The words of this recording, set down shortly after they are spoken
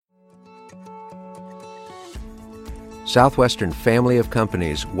Southwestern Family of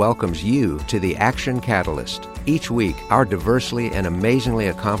Companies welcomes you to the Action Catalyst. Each week, our diversely and amazingly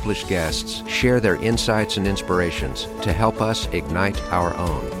accomplished guests share their insights and inspirations to help us ignite our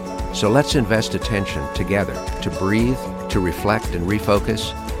own. So let's invest attention together to breathe, to reflect and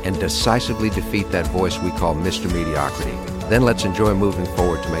refocus, and decisively defeat that voice we call Mr. Mediocrity. Then let's enjoy moving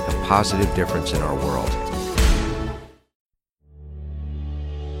forward to make a positive difference in our world.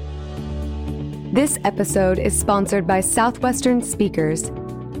 This episode is sponsored by Southwestern Speakers.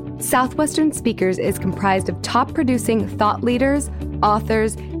 Southwestern Speakers is comprised of top-producing thought leaders,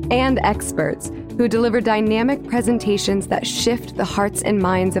 authors, and experts who deliver dynamic presentations that shift the hearts and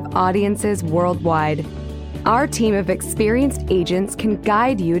minds of audiences worldwide. Our team of experienced agents can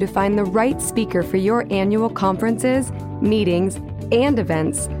guide you to find the right speaker for your annual conferences, meetings, and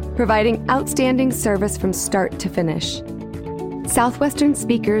events, providing outstanding service from start to finish. Southwestern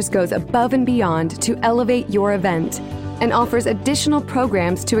Speakers goes above and beyond to elevate your event and offers additional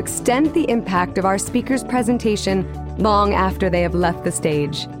programs to extend the impact of our speaker's presentation long after they have left the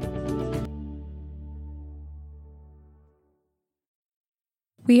stage.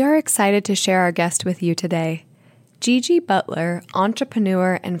 We are excited to share our guest with you today. Gigi Butler,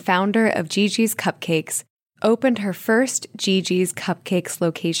 entrepreneur and founder of Gigi's Cupcakes, opened her first Gigi's Cupcakes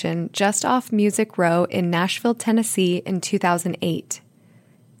location just off Music Row in Nashville, Tennessee in 2008.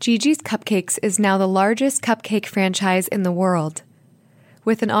 Gigi's Cupcakes is now the largest cupcake franchise in the world.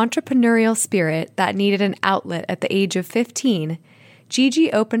 With an entrepreneurial spirit that needed an outlet at the age of 15,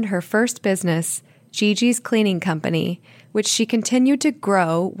 Gigi opened her first business, Gigi's Cleaning Company, which she continued to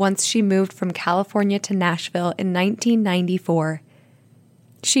grow once she moved from California to Nashville in 1994.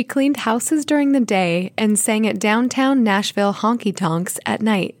 She cleaned houses during the day and sang at downtown Nashville honky-tonks at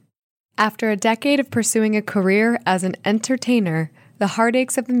night. After a decade of pursuing a career as an entertainer, the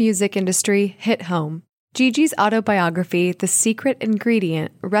heartaches of the music industry hit home. Gigi's autobiography, The Secret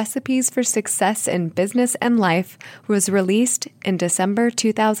Ingredient: Recipes for Success in Business and Life, was released in December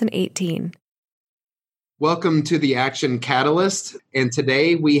 2018. Welcome to the Action Catalyst, and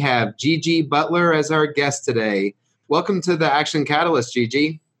today we have Gigi Butler as our guest today. Welcome to the Action Catalyst,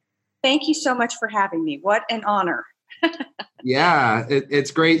 Gigi. Thank you so much for having me. What an honor. Yeah,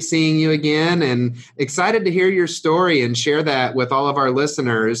 it's great seeing you again, and excited to hear your story and share that with all of our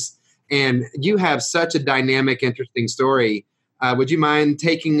listeners. And you have such a dynamic, interesting story. Would you mind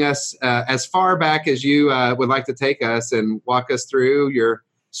taking us as far back as you would like to take us and walk us through your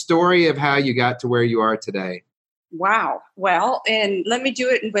story of how you got to where you are today? Wow. Well, and let me do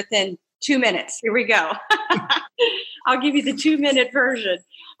it within 2 minutes. Here we go. I'll give you the 2-minute version.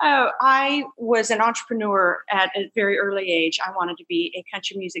 I was an entrepreneur at a very early age. I wanted to be a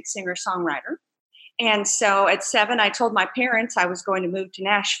country music singer-songwriter. And so at 7, I told my parents I was going to move to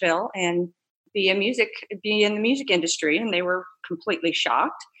Nashville and be in the music industry, and they were completely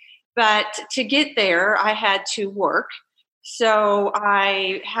shocked. But to get there, I had to work. So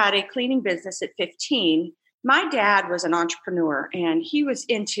I had a cleaning business at 15. My dad was an entrepreneur, and he was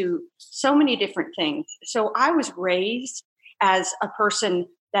into so many different things. So I was raised as a person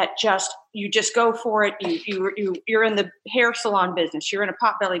that you just go for it. You're in the hair salon business. You're in a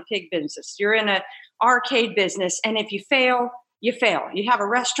potbelly pig business. You're in an arcade business. And if you fail, you fail. You have a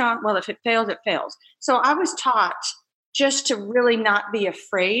restaurant. Well, if it fails, it fails. So I was taught just to really not be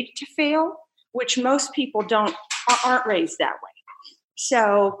afraid to fail, which most people aren't raised that way.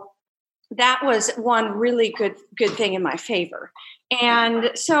 So that was one really good thing in my favor.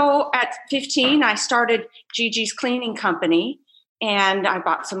 And so at 15, I started Gigi's Cleaning Company, and I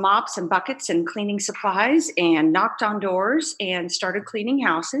bought some mops and buckets and cleaning supplies and knocked on doors and started cleaning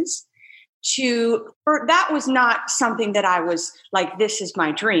houses. That was not something that I was like, this is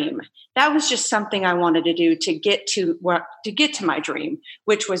my dream. That was just something I wanted to do to get to my dream,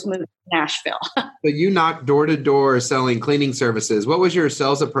 which was move to Nashville. So you knocked door to door selling cleaning services. What was your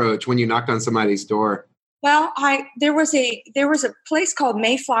sales approach when you knocked on somebody's door? Well, there was a place called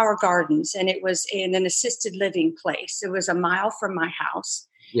Mayflower Gardens, and it was in an assisted living place. It was a mile from my house.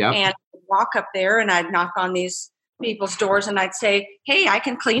 Yeah. And I'd walk up there and I'd knock on these people's doors and I'd say, hey, I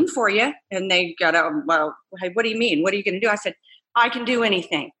can clean for you. And they go, well, hey, what do you mean? What are you going to do? I said, I can do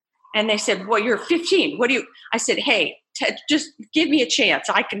anything. And they said, well, you're 15. I said, hey, just give me a chance.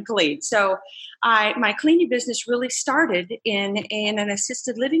 I can clean. So my cleaning business really started in an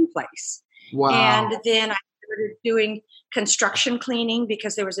assisted living place. Wow. And then I started doing construction cleaning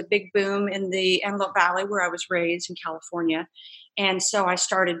because there was a big boom in the Antelope Valley where I was raised in California. And so I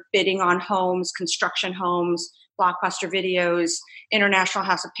started bidding on homes, construction homes, Blockbuster Videos, International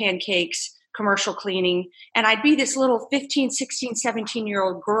House of Pancakes, commercial cleaning. And I'd be this little 15, 16,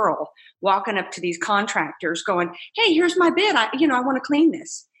 17-year-old girl walking up to these contractors going, hey, here's my bid. I want to clean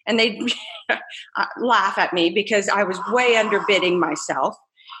this. And they'd laugh at me because I was way underbidding myself.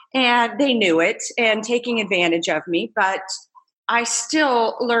 And they knew it and taking advantage of me. But I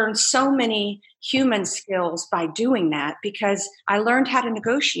still learned so many human skills by doing that because I learned how to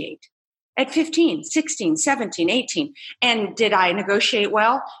negotiate at 15, 16, 17, 18. And did I negotiate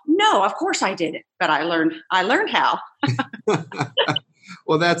well? No, of course I didn't. But I learned how.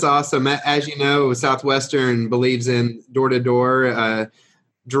 Well, that's awesome. As you know, Southwestern believes in door-to-door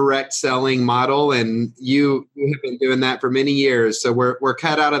direct selling model, and you have been doing that for many years. So we're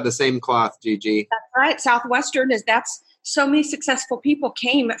cut out of the same cloth, Gigi. That's right. Southwestern that's so many successful people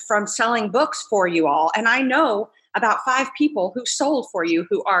came from selling books for you all. And I know about 5 people who sold for you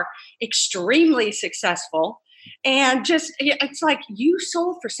who are extremely successful. And just, it's like, you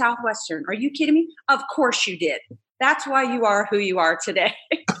sold for Southwestern. Are you kidding me? Of course you did. That's why you are who you are today.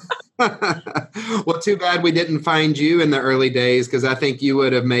 Well, too bad we didn't find you in the early days, because I think you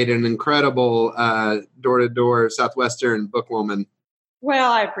would have made an incredible door-to-door Southwestern bookwoman.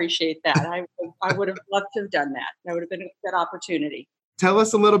 Well, I appreciate that. I would have loved to have done that. That would have been a good opportunity. Tell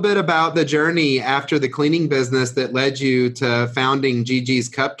us a little bit about the journey after the cleaning business that led you to founding Gigi's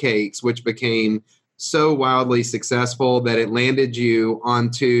Cupcakes, which became so wildly successful that it landed you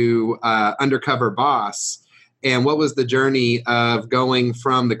onto Undercover Boss. And what was the journey of going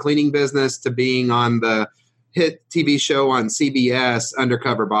from the cleaning business to being on the hit TV show on CBS,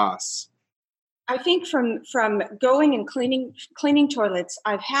 Undercover Boss? I think from going and cleaning toilets,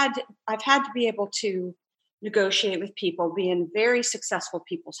 I've had to be able to negotiate with people, be in very successful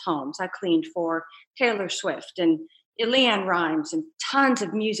people's homes. I cleaned for Taylor Swift and Leanne Rimes and tons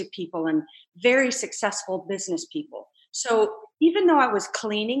of music people and very successful business people. So even though I was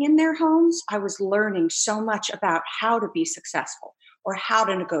cleaning in their homes, I was learning so much about how to be successful or how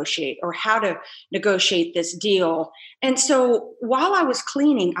to negotiate this deal. And so while I was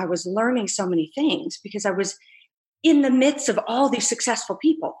cleaning, I was learning so many things because I was in the midst of all these successful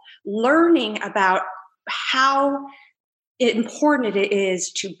people, learning about how important it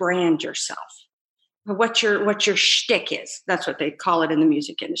is to brand yourself. What your shtick is. That's what they call it in the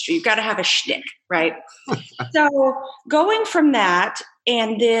music industry. You've got to have a shtick, right? So going from that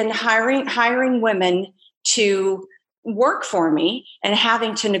and then hiring women to work for me and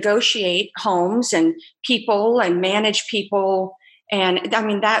having to negotiate homes and people and manage people. And I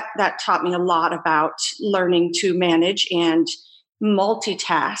mean, that taught me a lot about learning to manage and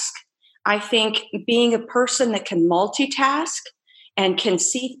multitask. I think being a person that can multitask and can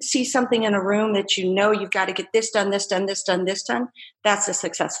see something in a room that you've got to get this done, this done, this done, this done, that's a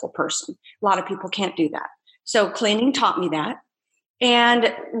successful person. A lot of people can't do that. So cleaning taught me that.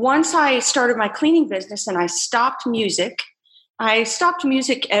 And once I started my cleaning business and I stopped music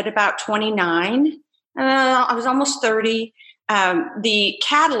at about 29. I was almost 30. The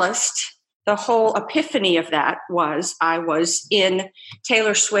catalyst, the whole epiphany of that was I was in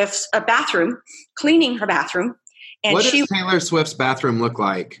Taylor Swift's bathroom, cleaning her bathroom. And what does Taylor Swift's bathroom look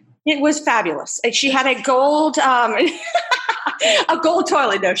like? It was fabulous. She had a gold, a gold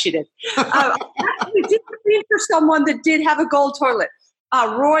toilet. No, she did. We did clean for someone that did have a gold toilet.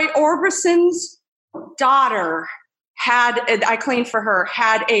 Roy Orbison's daughter I cleaned for her,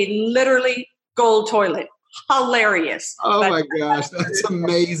 had a literally gold toilet. Hilarious. Oh my gosh, that's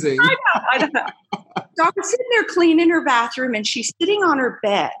amazing. I know. So I was sitting there cleaning her bathroom and she's sitting on her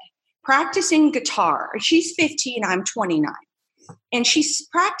bed practicing guitar. She's 15, I'm 29. And she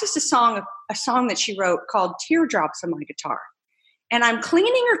practiced a song that she wrote called Teardrops on My Guitar. And I'm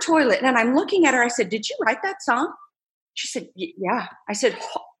cleaning her toilet and I'm looking at her. I said, did you write that song? She said, yeah. I said,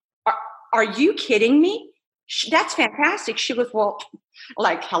 are you kidding me? That's fantastic. She goes, well,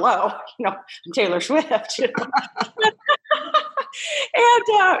 like, hello, I'm Taylor Swift. And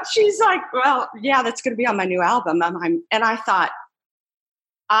she's like, well, yeah, that's going to be on my new album. And I thought,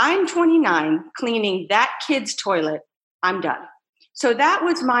 I'm 29 cleaning that kid's toilet. I'm done. So that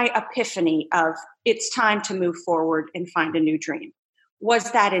was my epiphany of it's time to move forward and find a new dream.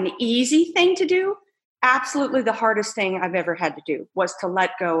 Was that an easy thing to do? Absolutely. The hardest thing I've ever had to do was to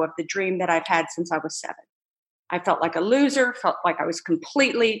let go of the dream that I've had since I was 7. I felt like a loser, felt like I was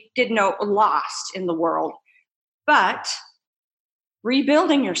lost in the world. But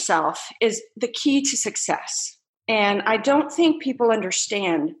rebuilding yourself is the key to success. And I don't think people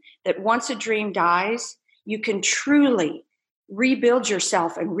understand that once a dream dies, you can truly rebuild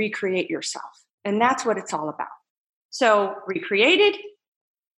yourself and recreate yourself. And that's what it's all about. So recreated,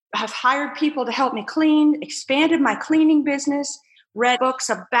 I've hired people to help me clean, expanded my cleaning business, read books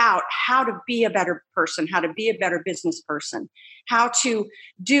about how to be a better person, how to be a better business person, how to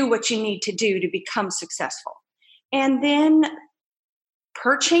do what you need to do to become successful. And then,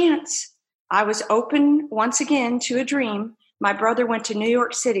 per chance, I was open once again to a dream. My brother went to New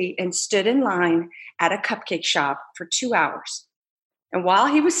York City and stood in line at a cupcake shop for 2 hours. And while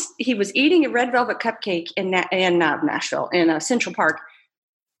he was eating a red velvet cupcake in Nashville, in Central Park,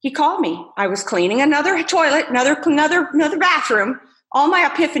 he called me. I was cleaning another toilet, another bathroom. All my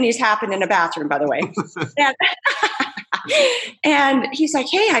epiphanies happened in a bathroom, by the way. And he's like,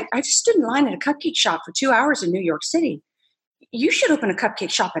 hey, I just stood in line at a cupcake shop for 2 hours in New York City. You should open a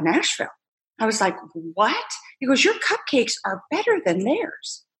cupcake shop in Nashville. I was like, what? He goes, your cupcakes are better than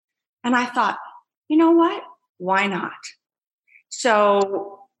theirs. And I thought, you know what? Why not?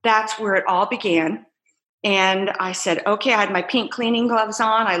 So that's where it all began. And I said, okay, I had my pink cleaning gloves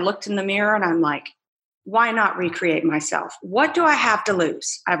on. I looked in the mirror and I'm like, why not recreate myself? What do I have to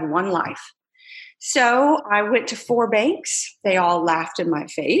lose? I have one life. So I went to 4 banks. They all laughed in my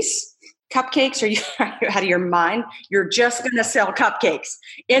face. Cupcakes, are you out of your mind? You're just going to sell cupcakes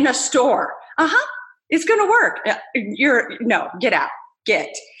in a store. It's going to work. Get out.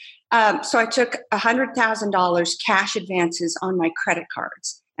 So I took $100,000 cash advances on my credit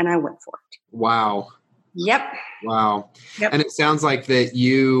cards and I went for it. Wow. Yep. Wow. Yep. And it sounds like that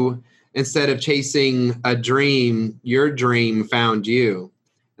you, instead of chasing a dream, your dream found you.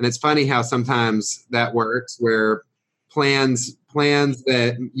 And it's funny how sometimes that works, where plans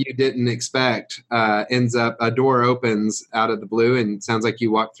that you didn't expect ends up, a door opens out of the blue, and it sounds like you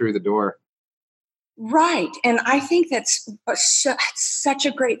walked through the door. Right. And I think that's such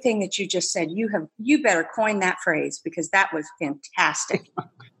a great thing that you just said. You better coin that phrase, because that was fantastic.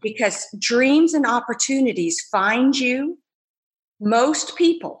 Because dreams and opportunities find you. Most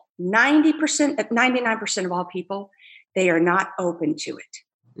people, 99% of all people, they are not open to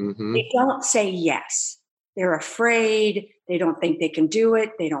it. Mm-hmm. They don't say yes. They're afraid. They don't think they can do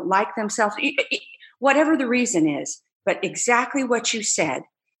it. They don't like themselves. Whatever the reason is. But exactly what you said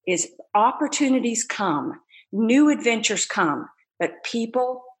is opportunities come, new adventures come, but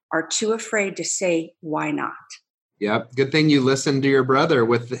people are too afraid to say, why not? Yep. Good thing you listened to your brother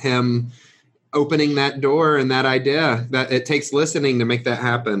with him opening that door and that idea. That it takes listening to make that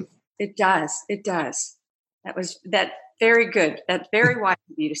happen. It does. That very good. That's very wise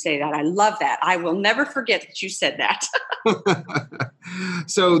of you to say that. I love that. I will never forget that you said that.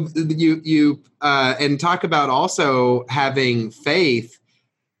 So you and talk about also having faith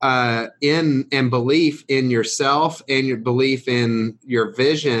in and belief in yourself and your belief in your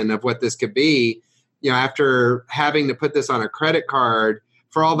vision of what this could be. After having to put this on a credit card,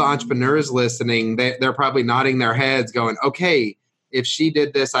 for all the entrepreneurs listening, they're probably nodding their heads going, okay, if she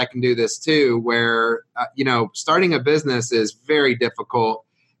did this, I can do this too. Where, starting a business is very difficult.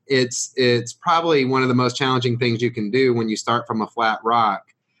 It's probably one of the most challenging things you can do when you start from a flat rock.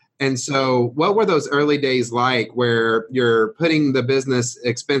 And so what were those early days like, where you're putting the business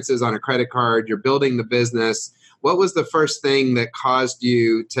expenses on a credit card, you're building the business? What was the first thing that caused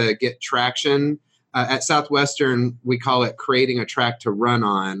you to get traction? At Southwestern, we call it creating a track to run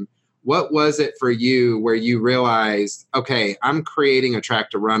on. What was it for you where you realized, okay, I'm creating a track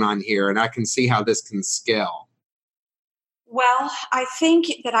to run on here and I can see how this can scale? Well, I think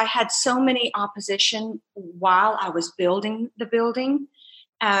that I had so many opposition while I was building the building.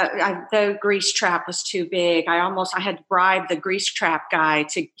 The grease trap was too big. I had to bribe the grease trap guy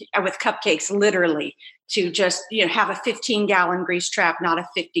with cupcakes, literally, to just, have a 15-gallon grease trap, not a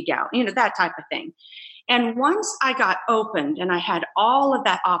 50-gallon, that type of thing. And once I got opened and I had all of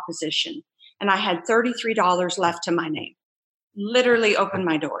that opposition and I had $33 left to my name, literally opened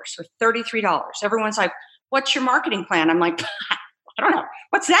my doors with $33. Everyone's like, what's your marketing plan? I'm like, I don't know.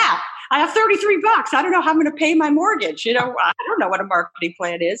 What's that? I have $33. I don't know how I'm going to pay my mortgage. I don't know what a marketing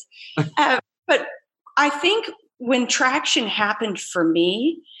plan is. But I think when traction happened for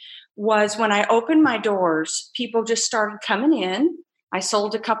me was when I opened my doors, people just started coming in. I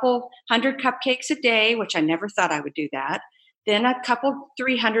sold a couple 100 cupcakes a day, which I never thought I would do that. Then a couple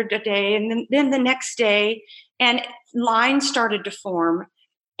 300 a day. And then the next day, and lines started to form.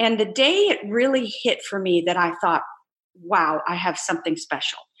 And the day it really hit for me that I thought, wow, I have something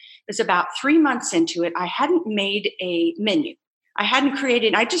special. It was about 3 months into it. I hadn't made a menu. I hadn't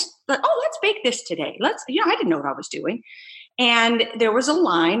created. I just thought, let's bake this today. I didn't know what I was doing. And there was a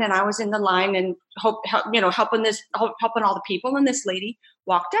line, and I was in the line and helping all the people. And this lady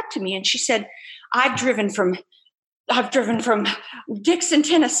walked up to me and she said, I've driven from Dixon,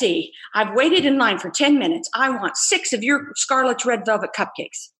 Tennessee. I've waited in line for 10 minutes. I want 6 of your Scarlet's red velvet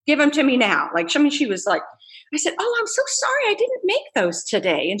cupcakes. Give them to me now. She was like, I said, oh, I'm so sorry. I didn't make those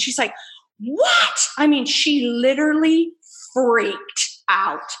today. And she's like, what? I mean, she literally freaked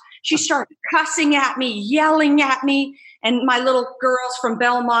out. She started cussing at me, yelling at me. And my little girls from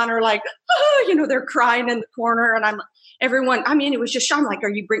Belmont are like, oh, they're crying in the corner. And it was just, I'm like, are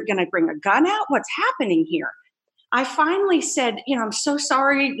you going to bring a gun out? What's happening here? I finally said, I'm so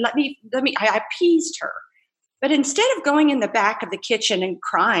sorry. I appeased her. But instead of going in the back of the kitchen and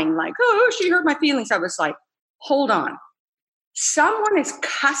crying like, oh, she hurt my feelings, I was like, hold on. Someone is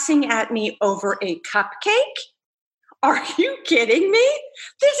cussing at me over a cupcake? Are you kidding me?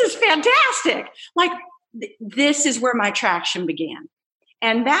 This is fantastic. Like, this is where my traction began.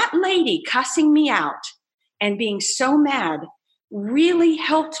 And that lady cussing me out and being so mad really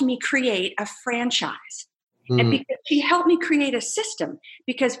helped me create a franchise. And because she helped me create a system,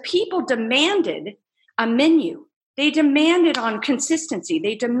 because people demanded a menu. They demanded on consistency.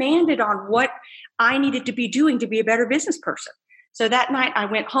 They demanded on what I needed to be doing to be a better business person. So that night I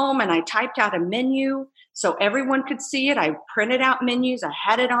went home and I typed out a menu so everyone could see it. I printed out menus. I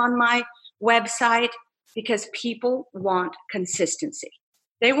had it on my website because people want consistency.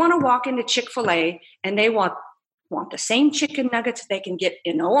 They want to walk into Chick-fil-A and they want the same chicken nuggets they can get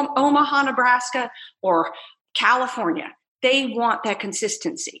in Omaha, Nebraska or California. They want that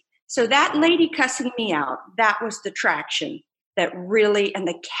consistency. So that lady cussing me out, that was the traction that really, and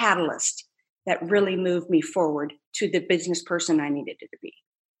the catalyst that really moved me forward to the business person I needed to be.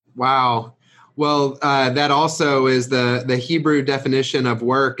 Wow. Well, that also is the Hebrew definition of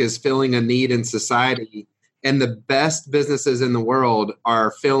work is filling a need in society. And the best businesses in the world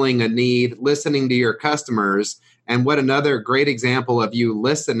are filling a need, listening to your customers. And what another great example of you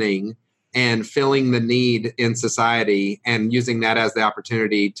listening and filling the need in society and using that as the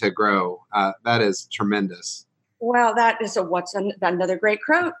opportunity to grow. That is tremendous. Well, that is another great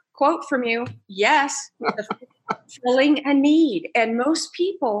quote from you. Yes, filling a need. And most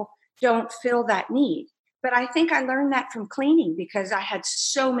people don't fill that need. But I think I learned that from cleaning because I had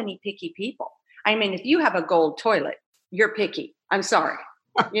so many picky people. I mean, if you have a gold toilet, you're picky. I'm sorry.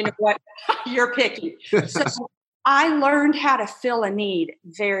 You know what? You're picky. So I learned how to fill a need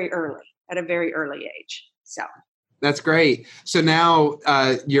very early. At a very early age. So that's great. So now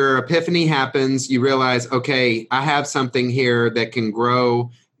your epiphany happens. You realize, okay, I have something here that can grow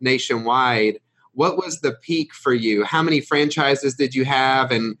nationwide. What was the peak for you? How many franchises did you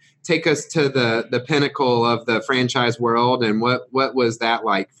have? And take us to the pinnacle of the franchise world. And what was that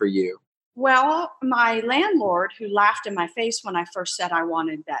like for you? Well, my landlord, who laughed in my face when I first said I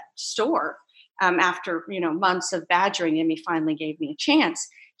wanted that store, after months of badgering him, he finally gave me a chance.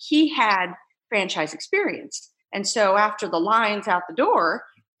 He had franchise experience. And so after the lines out the door,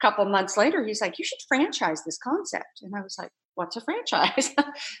 a couple months later, he's like, you should franchise this concept. And I was like, what's a franchise?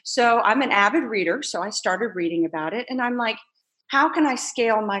 So I'm an avid reader. So I started reading about it. And I'm like, how can I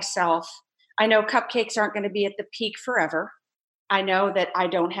scale myself? I know cupcakes aren't going to be at the peak forever. I know that I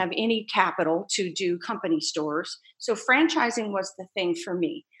don't have any capital to do company stores. So franchising was the thing for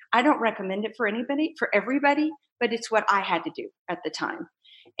me. I don't recommend it for everybody, but it's what I had to do at the time.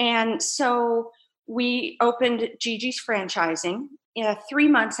 And so we opened Gigi's franchising 3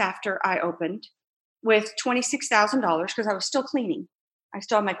 months after I opened with $26,000 because I was still cleaning. I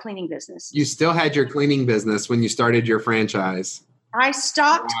still had my cleaning business. You still had your cleaning business when you started your franchise. I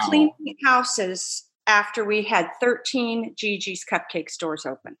stopped cleaning houses after we had 13 Gigi's cupcake stores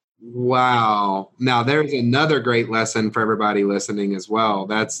open. Wow. Now there's another great lesson for everybody listening as well.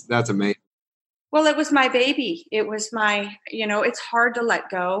 That's amazing. Well, it was my baby. It was my, it's hard to let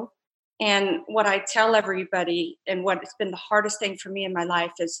go. And what I tell everybody and what's been the hardest thing for me in my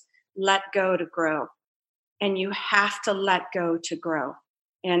life is let go to grow. And you have to let go to grow.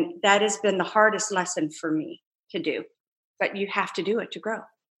 And that has been the hardest lesson for me to do. But you have to do it to grow.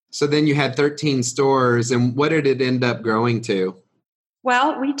 So then you had 13 stores. And what did it end up growing to?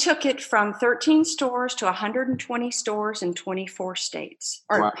 Well, we took it from 13 stores to 120 stores in 24 states.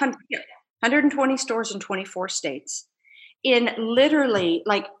 Or Wow. 120 stores in 24 states. In literally,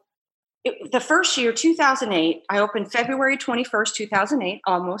 the first year, 2008, I opened February 21st, 2008,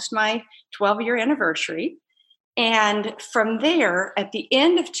 almost my 12-year anniversary. And from there, at the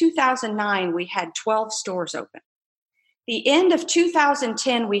end of 2009, we had 12 stores open. The end of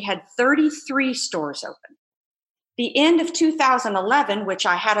 2010, we had 33 stores open. The end of 2011, which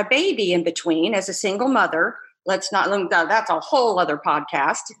I had a baby in between as a single mother, that's a whole other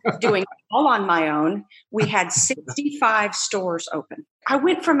podcast, doing it all on my own. We had 65 stores open. I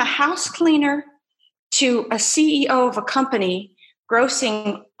went from a house cleaner to a CEO of a company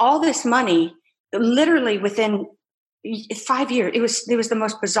grossing all this money literally within 5 years. It was the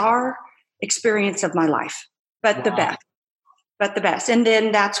most bizarre experience of my life. but the best. But the best. And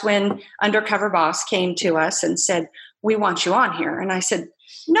then that's when Undercover Boss came to us and said, we want you on here. And I said,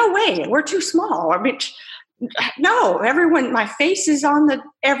 no way, we're too small. I mean, no, everyone, my face is on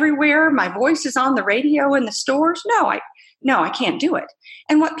everywhere. My voice is on the radio in the stores. No, I can't do it.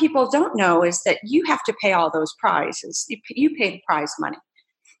 And what people don't know is that you have to pay all those prizes. You pay the prize money.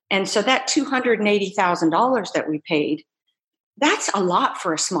 And so that $280,000 that we paid, that's a lot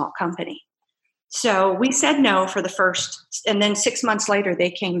for a small company. So we said no for the first, and then 6 months later, they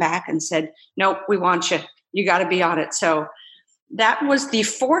came back and said, nope, we want you. You got to be on it. So that was the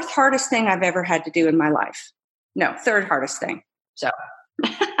fourth hardest thing I've ever had to do in my life. No, third hardest thing. So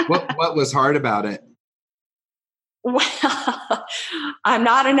what was hard about it? Well, I'm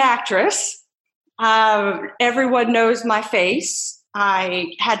not an actress. Everyone knows my face.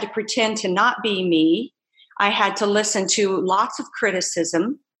 I had to pretend to not be me. I had to listen to lots of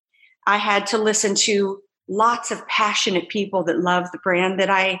criticism. I had to listen to lots of passionate people that love the brand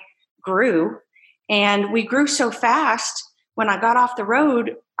that I grew. And we grew so fast. When I got off the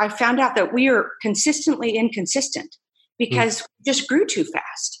road, I found out that we are consistently inconsistent because we just grew too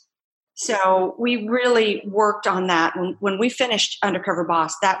fast. So we really worked on that. When we finished Undercover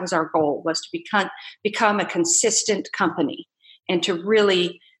Boss, that was our goal, was to become a consistent company and to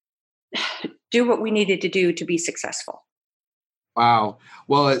really do what we needed to do to be successful. Wow.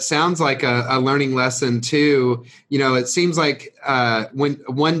 Well, it sounds like a learning lesson too. You know, it seems like when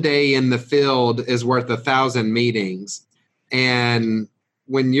one day in the field is worth 1,000 meetings. And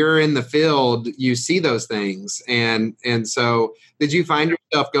when you're in the field, you see those things. And so did you find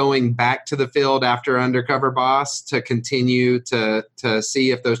yourself going back to the field after Undercover Boss to continue to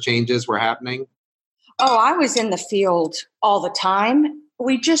see if those changes were happening? Oh, I was in the field all the time.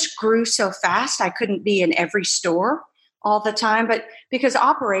 We just grew so fast. I couldn't be in every store all the time, but because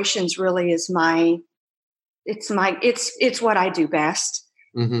operations really is it's what I do best.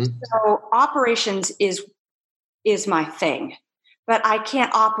 Mm-hmm. So operations is my thing, but I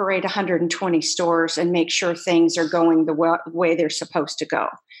can't operate 120 stores and make sure things are going the way they're supposed to go.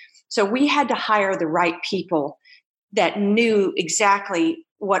 So we had to hire the right people that knew exactly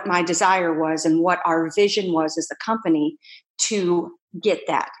what my desire was and what our vision was as a company to get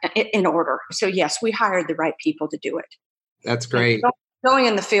that in order. So yes, we hired the right people to do it. That's great. Going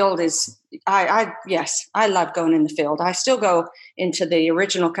in the field is, I love going in the field. I still go into the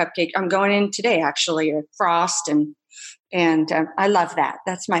original cupcake. I'm going in today, actually, a Frost, and I love that.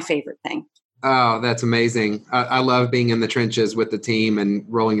 That's my favorite thing. Oh, that's amazing. I love being in the trenches with the team and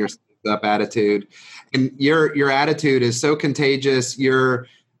rolling your up attitude. And your attitude is so contagious. Your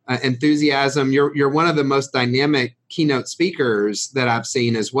enthusiasm. You're one of the most dynamic keynote speakers that I've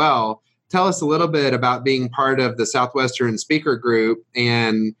seen as well. Tell us a little bit about being part of the Southwestern Speaker Group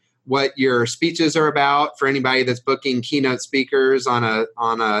and what your speeches are about for anybody that's booking keynote speakers on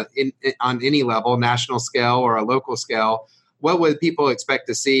any level, national scale or a local scale. What would people expect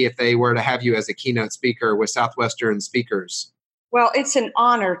to see if they were to have you as a keynote speaker with Southwestern Speakers? Well, it's an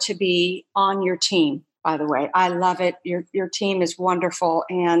honor to be on your team, by the way. I love it. Your team is wonderful.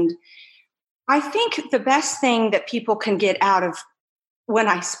 And I think the best thing that people can get out of when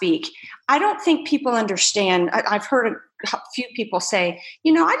I speak, I don't think people understand. I've heard a few people say,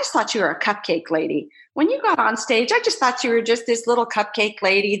 I just thought you were a cupcake lady. When you got on stage, I just thought you were just this little cupcake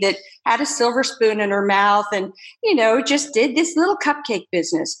lady that had a silver spoon in her mouth and, just did this little cupcake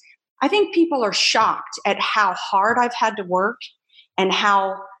business. I think people are shocked at how hard I've had to work and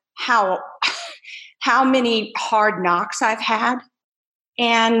how many hard knocks I've had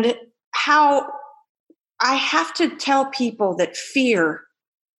and how I have to tell people that fear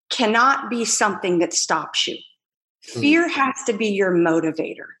cannot be something that stops you. Fear has to be your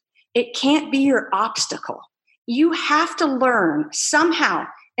motivator. It can't be your obstacle. You have to learn somehow.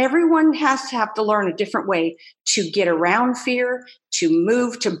 Everyone has to have to learn a different way to get around fear, to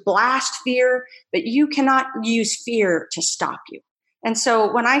move, to blast fear, but you cannot use fear to stop you. And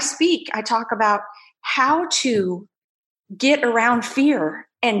so when I speak, I talk about how to get around fear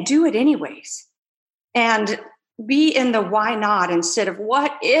and do it anyways. And be in the why not instead of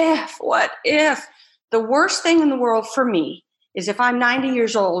what if. The worst thing in the world for me is if I'm 90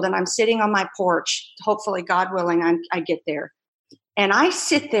 years old and I'm sitting on my porch, hopefully, God willing, I get there. And I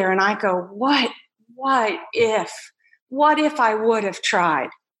sit there and I go, what if I would have tried?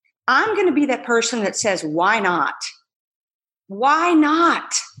 I'm going to be that person that says, why not? Why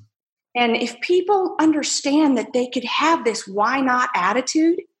not? And if people understand that they could have this why not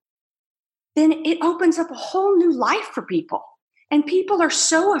attitude, then it opens up a whole new life for people. And people are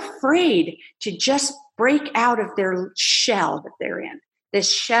so afraid to just break out of their shell that they're in,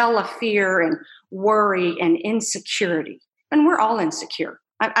 this shell of fear and worry and insecurity. And we're all insecure.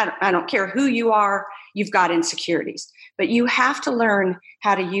 I don't care who you are, you've got insecurities. But you have to learn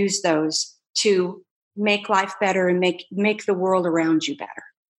how to use those to make life better and make the world around you better.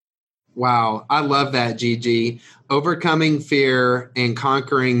 Wow. I love that, Gigi. Overcoming fear and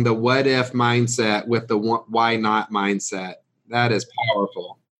conquering the what if mindset with the why not mindset. That is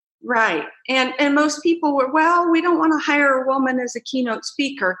powerful. Right. And most people were, well, we don't want to hire a woman as a keynote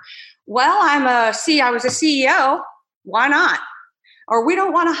speaker. Well, I was a CEO. Why not? Or we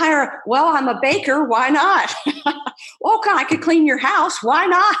don't want to hire, well, I'm a baker. Why not? Well, I could clean your house. Why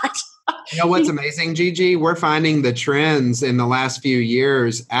not? You know what's amazing, Gigi? We're finding the trends in the last few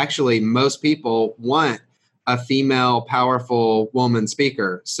years. Actually, most people want a female, powerful woman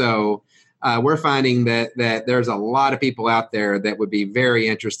speaker. So we're finding that there's a lot of people out there that would be very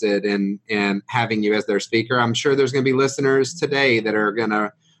interested in having you as their speaker. I'm sure there's going to be listeners today that are going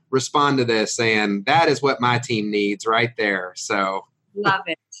to respond to this saying, that is what my team needs right there. So love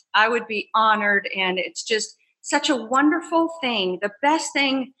it. I would be honored. And it's just such a wonderful thing. The best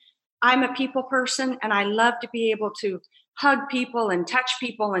thing, I'm a people person, and I love to be able to hug people and touch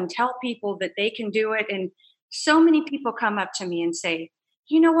people and tell people that they can do it. And so many people come up to me and say,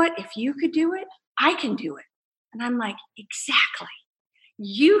 you know what, if you could do it, I can do it. And I'm like, exactly.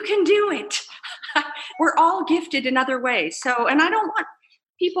 You can do it. We're all gifted in other ways. So, and I don't want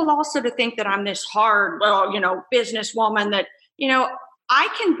people also to think that I'm this hard, businesswoman that, I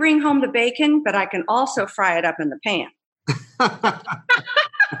can bring home the bacon, but I can also fry it up in the pan.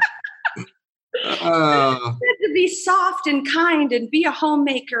 To be soft and kind and be a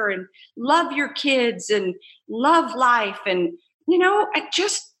homemaker and love your kids and love life and,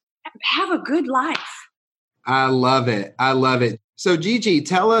 just have a good life. I love it. I love it. So Gigi,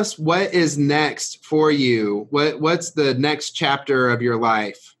 tell us what is next for you. What's the next chapter of your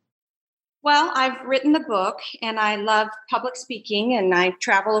life? Well, I've written the book and I love public speaking and I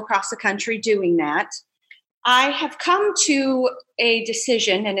travel across the country doing that. I have come to a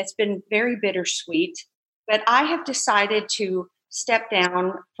decision, and it's been very bittersweet, but I have decided to step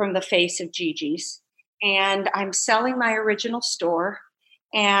down from the face of Gigi's, and I'm selling my original store,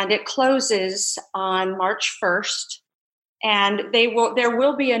 and it closes on March 1st, and there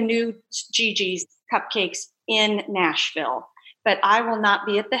will be a new Gigi's Cupcakes in Nashville, but I will not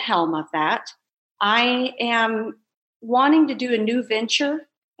be at the helm of that. I am wanting to do a new venture,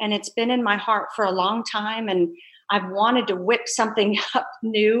 and it's been in my heart for a long time, and I've wanted to whip something up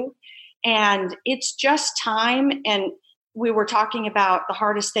new, and it's just time. And we were talking about the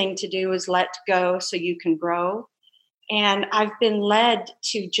hardest thing to do is let go so you can grow. And I've been led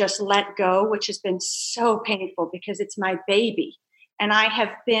to just let go, which has been so painful because it's my baby. And I have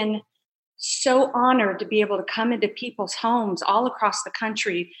been so honored to be able to come into people's homes all across the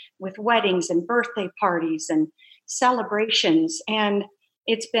country with weddings and birthday parties and celebrations. And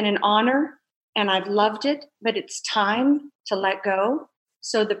it's been an honor and I've loved it, but it's time to let go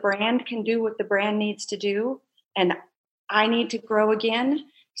so the brand can do what the brand needs to do. And I need to grow again.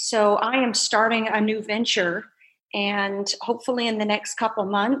 So I am starting a new venture, and hopefully in the next couple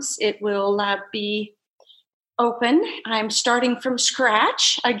months, it will be open. I'm starting from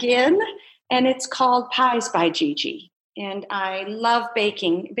scratch again, and it's called Pies by Gigi. And I love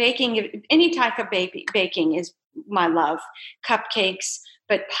baking. Baking, any type of baking is my love. Cupcakes,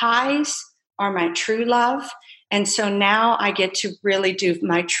 but pies are my true love. And so now I get to really do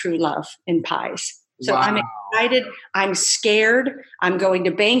my true love in pies. So wow. I'm excited. I'm scared. I'm going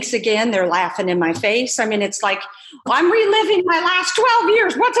to banks again. They're laughing in my face. I mean, it's like, I'm reliving my last 12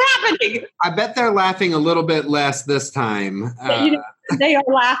 years. What's happening? I bet they're laughing a little bit less this time. They are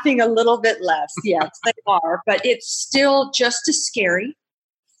laughing a little bit less. Yes, they are. But it's still just as scary.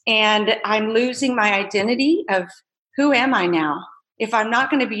 And I'm losing my identity of who am I now? If I'm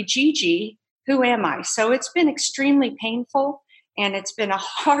not going to be Gigi, who am I? So it's been extremely painful, and it's been a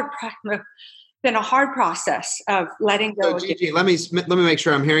hard process of letting go. So Gigi, let me make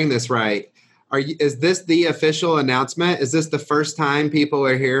sure I'm hearing this right. Is this the official announcement? Is this the first time people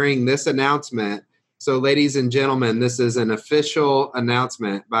are hearing this announcement? So ladies and gentlemen, this is an official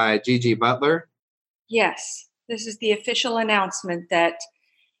announcement by Gigi Butler. Yes, this is the official announcement that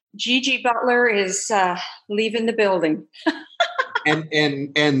Gigi Butler is leaving the building.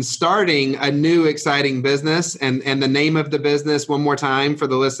 and starting a new exciting business, and the name of the business one more time for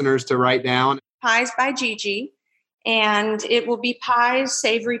the listeners to write down. Pies by Gigi, and it will be pies,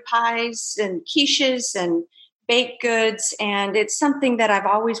 savory pies and quiches and baked goods, and it's something that I've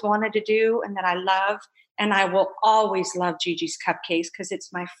always wanted to do and that I love, and I will always love Gigi's Cupcakes because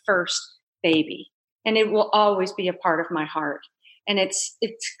it's my first baby, and it will always be a part of my heart. and it's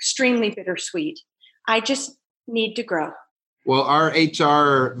extremely bittersweet. I just need to grow. Well,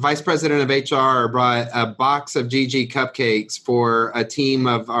 our vice president of HR brought a box of Gigi cupcakes for a team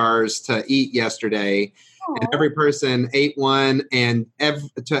of ours to eat yesterday. Aww. And every person ate one, and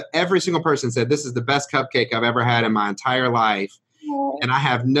every single person said, "This is the best cupcake I've ever had in my entire life." Aww. And I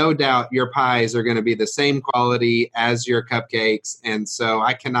have no doubt your pies are going to be the same quality as your cupcakes. And so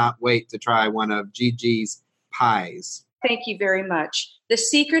I cannot wait to try one of Gigi's pies. Thank you very much. The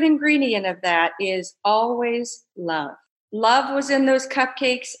secret ingredient of that is always love. Love was in those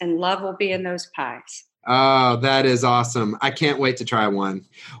cupcakes, and love will be in those pies. Oh, that is awesome. I can't wait to try one.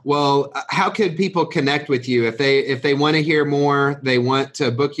 Well, how could people connect with you if they want to hear more, they want to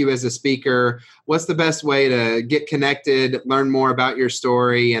book you as a speaker? What's the best way to get connected, learn more about your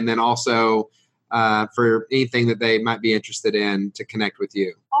story, and then also for anything that they might be interested in to connect with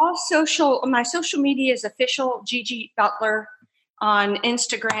you? My social media is official Gigi Butler. On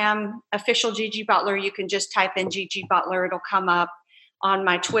Instagram, official Gigi Butler, you can just type in Gigi Butler. It'll come up. On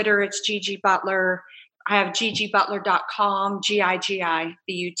my Twitter, it's Gigi Butler. I have gigibutler.com,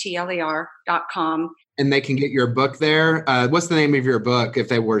 GIGIBUTLER.com. And they can get your book there. What's the name of your book if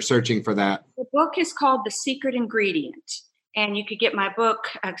they were searching for that? The book is called The Secret Ingredient. And you could get my book,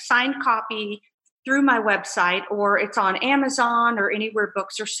 a signed copy, through my website, or it's on Amazon or anywhere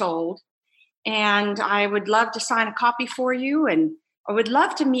books are sold. And I would love to sign a copy for you, and I would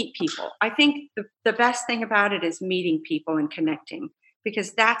love to meet people. I think the best thing about it is meeting people and connecting,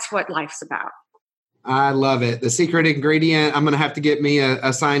 because that's what life's about. I love it. The Secret Ingredient. I'm going to have to get me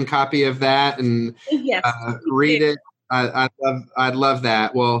a signed copy of that and read it. I'd love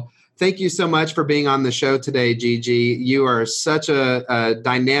that. Well, thank you so much for being on the show today, Gigi. You are such a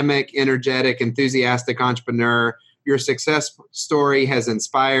dynamic, energetic, enthusiastic entrepreneur. Your success story has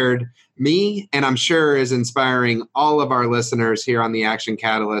inspired me, and I'm sure is inspiring all of our listeners here on the Action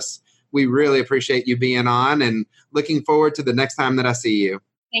Catalyst. We really appreciate you being on, and looking forward to the next time that I see you.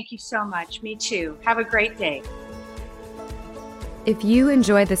 Thank you so much. Me too. Have a great day. If you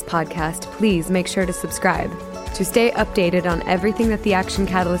enjoy this podcast, please make sure to subscribe. To stay updated on everything that the Action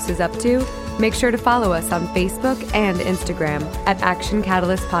Catalyst is up to, make sure to follow us on Facebook and Instagram at Action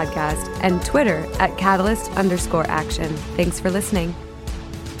Catalyst Podcast and Twitter at Catalyst_Action. Thanks for listening.